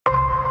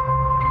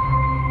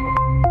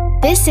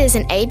This is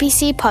an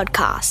ABC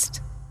podcast.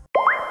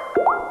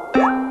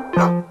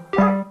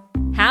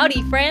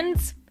 Howdy,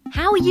 friends.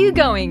 How are you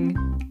going?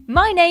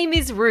 My name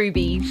is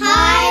Ruby.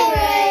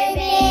 Hi,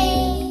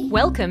 Ruby.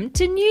 Welcome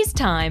to News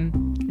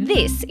Time.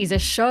 This is a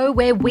show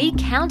where we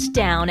count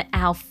down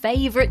our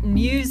favourite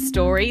news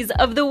stories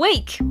of the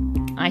week.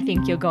 I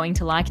think you're going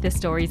to like the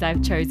stories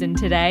I've chosen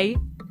today.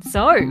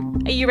 So,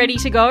 are you ready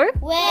to go?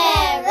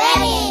 We're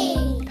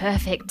ready.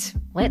 Perfect.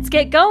 Let's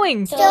get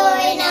going.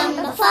 Story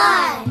number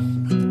 5.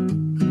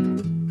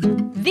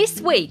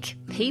 This week,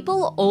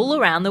 people all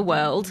around the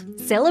world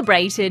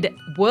celebrated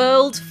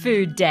World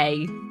Food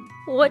Day.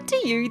 What do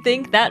you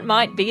think that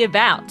might be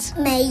about?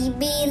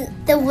 Maybe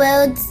the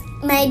world's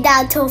made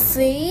out of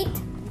food?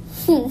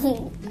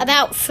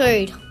 About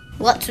food.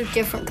 Lots of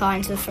different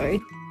kinds of food.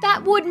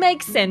 That would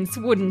make sense,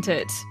 wouldn't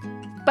it?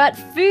 But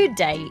Food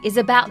Day is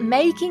about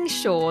making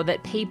sure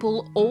that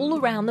people all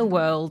around the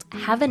world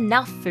have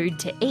enough food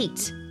to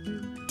eat.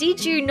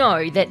 Did you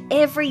know that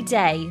every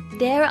day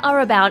there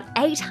are about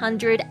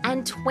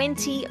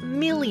 820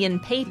 million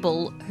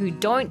people who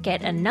don't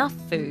get enough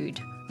food?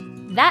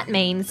 That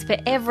means for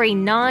every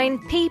 9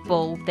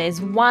 people, there's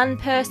 1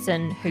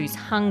 person who's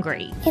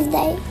hungry. If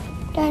they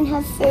don't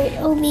have food,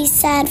 it'll be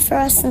sad for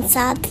us and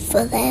sad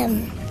for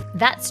them.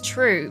 That's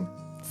true.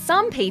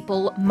 Some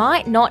people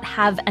might not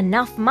have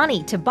enough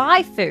money to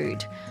buy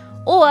food,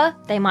 or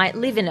they might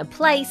live in a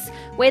place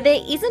where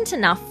there isn't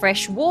enough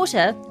fresh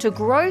water to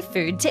grow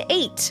food to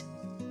eat.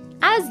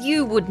 As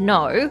you would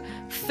know,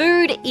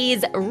 food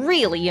is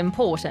really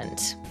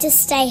important. To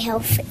stay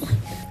healthy,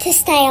 to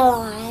stay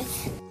alive.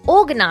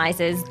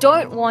 Organisers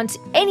don't want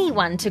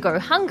anyone to go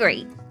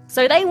hungry,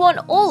 so they want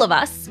all of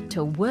us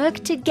to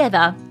work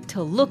together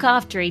to look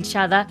after each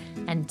other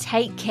and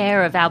take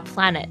care of our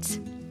planet.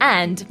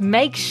 And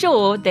make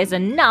sure there's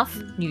enough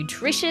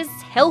nutritious,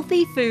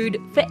 healthy food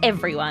for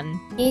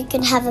everyone. You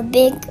can have a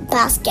big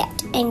basket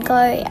and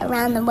go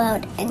around the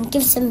world and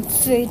give some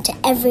food to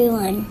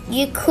everyone.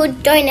 You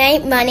could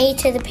donate money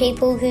to the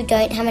people who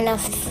don't have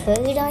enough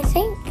food, I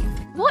think.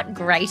 What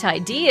great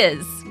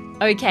ideas!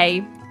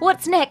 Okay,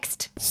 what's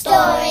next?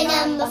 Story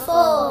number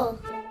 4.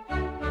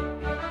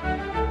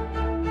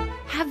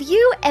 Have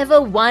you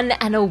ever won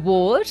an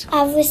award?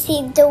 I've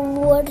received the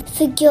award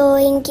for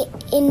going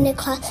in the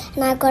class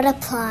and I got a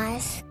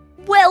prize.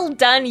 Well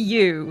done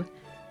you!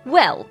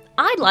 Well,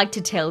 I'd like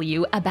to tell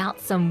you about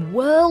some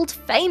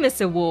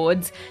world-famous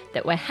awards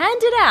that were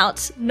handed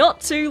out not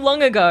too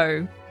long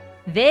ago.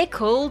 They're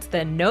called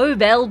the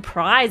Nobel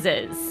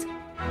Prizes.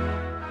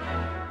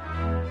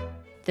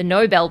 The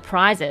Nobel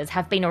Prizes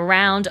have been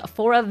around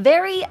for a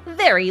very,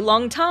 very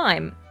long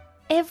time.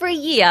 Every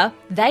year,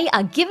 they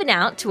are given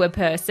out to a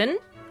person,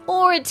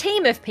 or a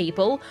team of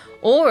people,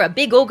 or a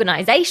big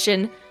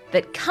organisation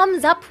that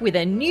comes up with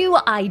a new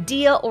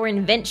idea or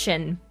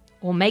invention,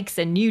 or makes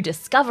a new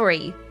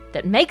discovery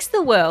that makes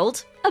the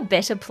world a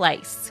better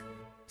place.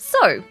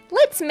 So,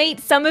 let's meet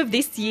some of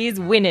this year's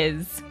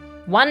winners.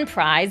 One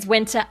prize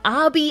went to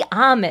Abiy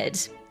Ahmed.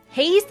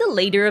 He's the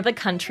leader of a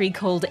country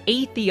called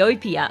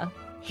Ethiopia.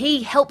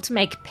 He helped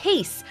make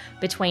peace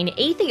between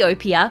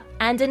Ethiopia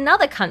and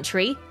another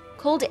country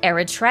called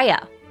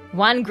Eritrea.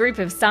 One group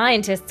of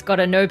scientists got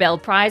a Nobel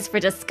Prize for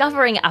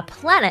discovering a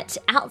planet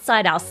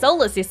outside our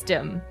solar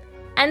system.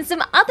 And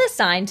some other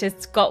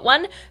scientists got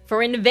one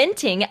for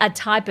inventing a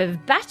type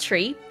of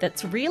battery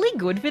that's really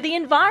good for the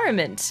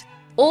environment.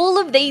 All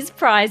of these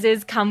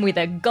prizes come with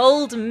a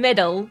gold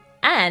medal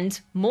and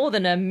more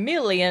than $1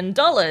 million.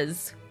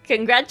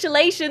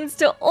 Congratulations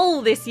to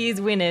all this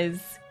year's winners.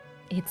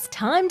 It's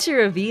time to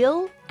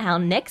reveal our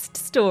next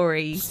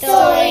story.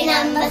 Story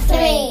number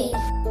 3.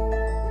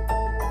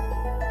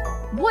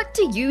 What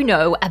do you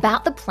know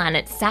about the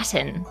planet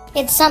Saturn?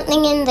 It's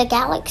something in the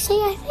galaxy,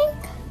 I think.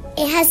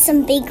 It has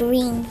some big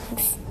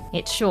rings.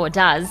 It sure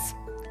does.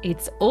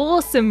 Its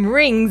awesome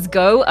rings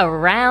go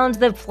around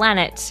the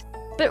planet.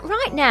 But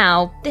right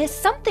now, there's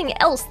something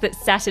else that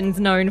Saturn's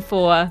known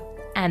for,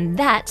 and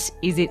that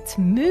is its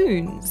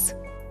moons.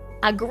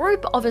 A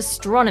group of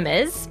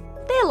astronomers,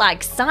 they're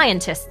like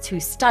scientists who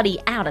study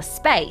outer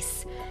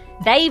space.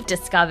 They've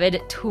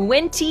discovered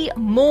 20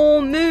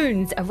 more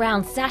moons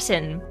around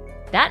Saturn.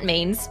 That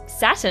means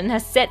Saturn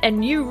has set a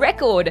new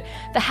record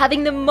for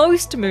having the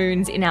most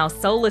moons in our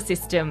solar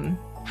system.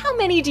 How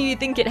many do you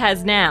think it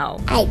has now?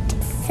 8,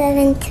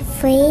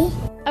 73,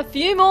 A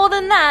few more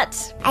than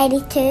that.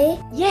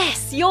 82.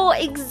 Yes, you're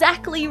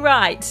exactly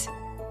right.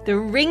 The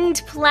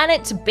ringed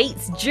planet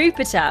beats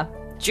Jupiter.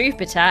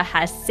 Jupiter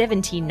has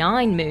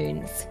 79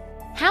 moons.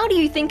 How do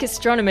you think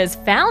astronomers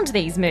found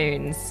these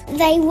moons?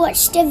 They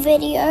watched a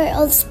video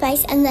of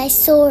space and they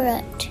saw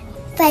it.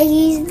 They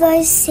used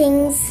those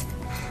things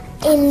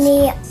in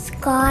the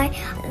sky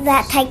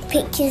that take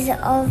pictures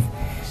of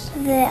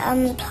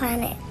the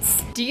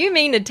planets. Do you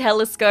mean a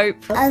telescope?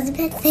 I was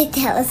about to say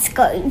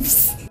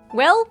telescopes.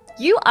 Well,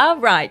 you are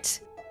right.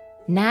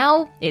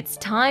 Now it's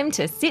time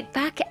to sit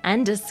back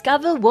and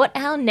discover what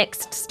our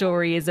next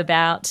story is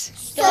about.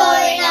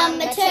 Story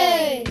number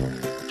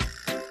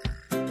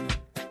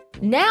 2.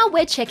 Now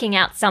we're checking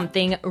out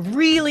something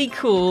really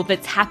cool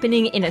that's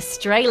happening in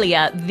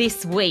Australia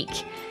this week.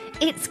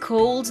 It's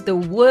called the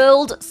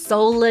World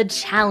Solar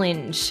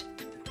Challenge.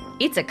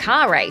 It's a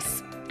car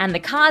race, and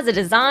the cars are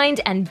designed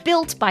and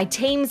built by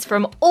teams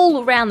from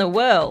all around the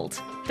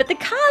world. But the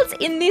cars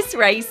in this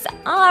race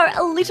are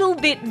a little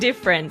bit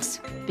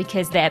different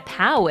because they're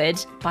powered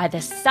by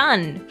the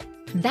sun.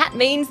 That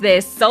means they're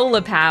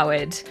solar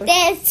powered.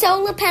 There's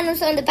solar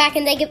panels on the back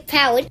and they get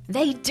powered.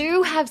 They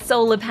do have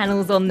solar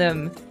panels on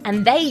them,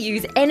 and they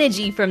use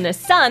energy from the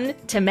sun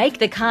to make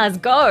the cars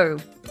go.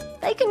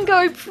 They can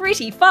go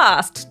pretty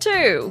fast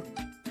too.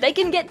 They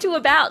can get to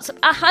about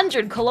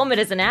 100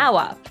 kilometres an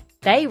hour.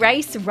 They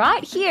race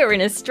right here in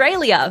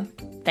Australia.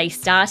 They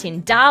start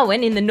in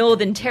Darwin in the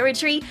Northern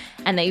Territory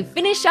and they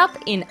finish up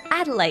in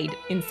Adelaide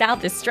in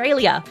South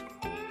Australia.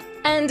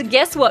 And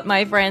guess what,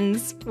 my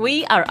friends?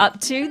 We are up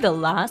to the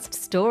last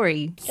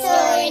story.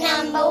 Story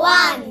number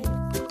 1.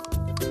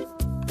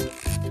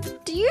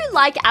 Do you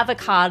like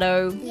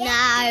avocado?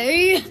 No.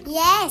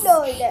 Yes.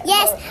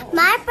 Yes,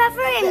 my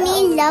brother and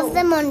me love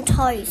them on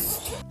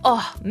toast.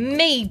 Oh,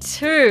 me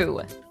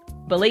too.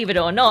 Believe it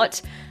or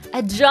not,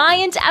 a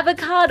giant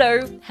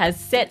avocado has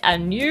set a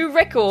new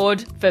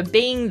record for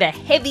being the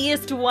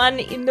heaviest one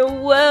in the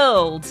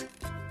world.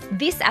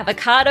 This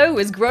avocado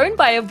was grown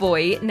by a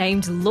boy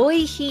named Loy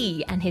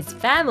Hee and his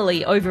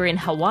family over in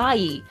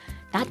Hawaii.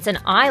 That's an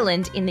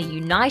island in the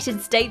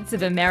United States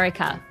of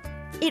America.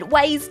 It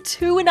weighs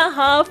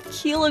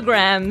 2.5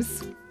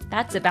 kilograms.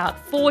 That's about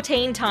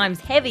 14 times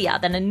heavier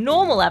than a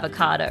normal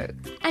avocado.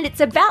 And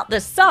it's about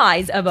the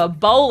size of a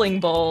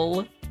bowling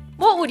ball.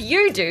 What would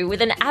you do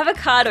with an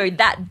avocado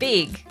that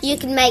big? You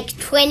can make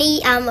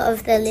 20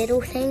 of the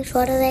little things.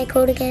 What are they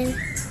called again?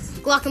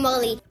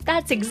 Guacamole.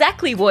 That's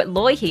exactly what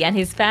Loy Hee and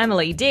his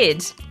family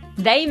did.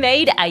 They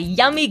made a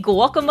yummy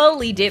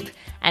guacamole dip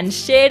and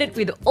shared it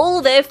with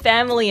all their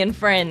family and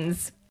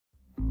friends.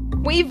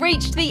 We've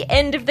reached the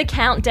end of the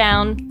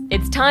countdown.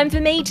 It's time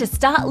for me to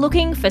start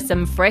looking for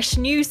some fresh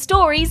new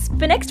stories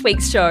for next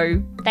week's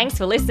show. Thanks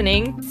for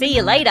listening. See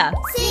you later.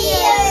 See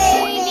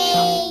you.